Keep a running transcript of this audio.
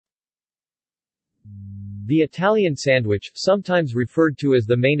The Italian sandwich, sometimes referred to as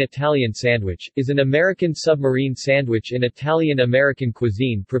the main Italian sandwich, is an American submarine sandwich in Italian-American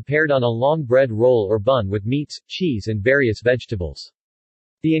cuisine prepared on a long bread roll or bun with meats, cheese and various vegetables.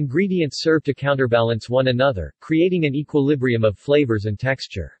 The ingredients serve to counterbalance one another, creating an equilibrium of flavors and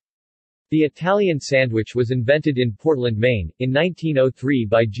texture. The Italian sandwich was invented in Portland, Maine, in 1903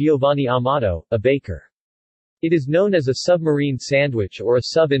 by Giovanni Amato, a baker. It is known as a submarine sandwich or a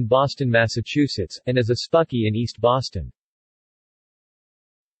sub in Boston, Massachusetts, and as a spucky in East Boston.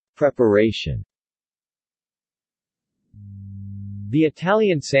 Preparation. The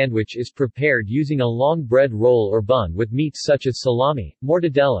Italian sandwich is prepared using a long bread roll or bun with meats such as salami,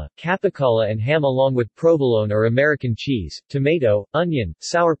 mortadella, capicola and ham along with provolone or American cheese, tomato, onion,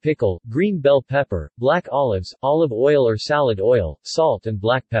 sour pickle, green bell pepper, black olives, olive oil or salad oil, salt and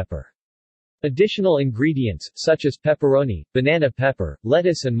black pepper. Additional ingredients, such as pepperoni, banana pepper,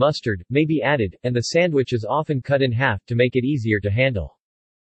 lettuce and mustard, may be added, and the sandwich is often cut in half to make it easier to handle.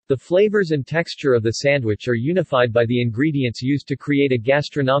 The flavors and texture of the sandwich are unified by the ingredients used to create a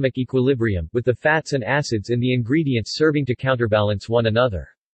gastronomic equilibrium, with the fats and acids in the ingredients serving to counterbalance one another.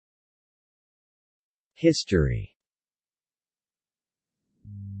 History.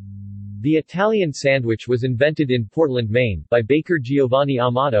 The Italian sandwich was invented in Portland, Maine, by baker Giovanni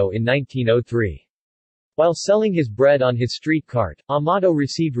Amato in 1903. While selling his bread on his street cart, Amato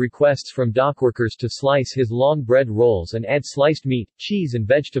received requests from dockworkers to slice his long bread rolls and add sliced meat, cheese and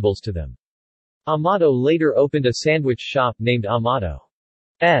vegetables to them. Amato later opened a sandwich shop named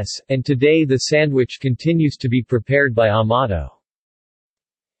Amato's, and today the sandwich continues to be prepared by Amato's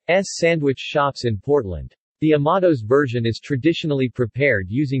sandwich shops in Portland. The Amato's version is traditionally prepared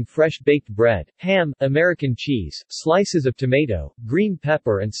using fresh baked bread, ham, American cheese, slices of tomato, green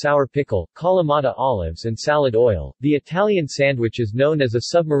pepper and sour pickle, Kalamata olives and salad oil. The Italian sandwich is known as a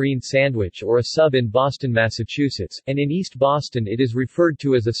submarine sandwich or a sub in Boston, Massachusetts, and in East Boston it is referred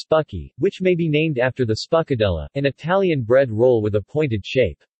to as a spucky, which may be named after the spuckadella, an Italian bread roll with a pointed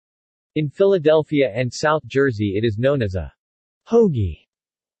shape. In Philadelphia and South Jersey it is known as a hoagie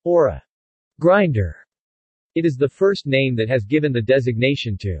or a grinder. It is the first name that has given the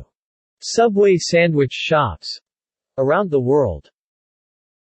designation to Subway sandwich shops around the world.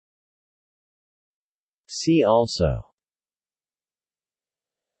 See also: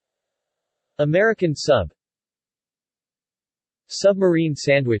 American sub, submarine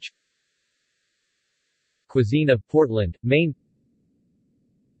sandwich, cuisine of Portland, Maine,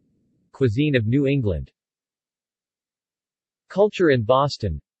 cuisine of New England, culture in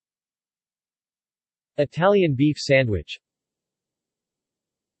Boston, Italian beef sandwich,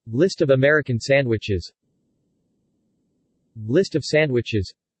 list of American sandwiches, list of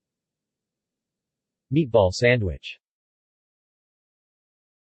sandwiches, meatball sandwich.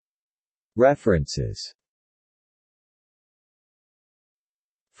 References.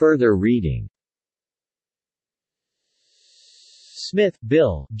 Further reading. Smith,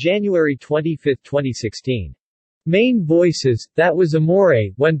 Bill, January 25, 2016. Maine Voices, That Was Amore,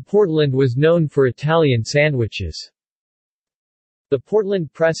 When Portland Was Known for Italian Sandwiches. The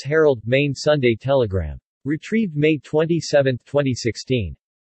Portland Press Herald, Maine Sunday Telegram. Retrieved May 27, 2016.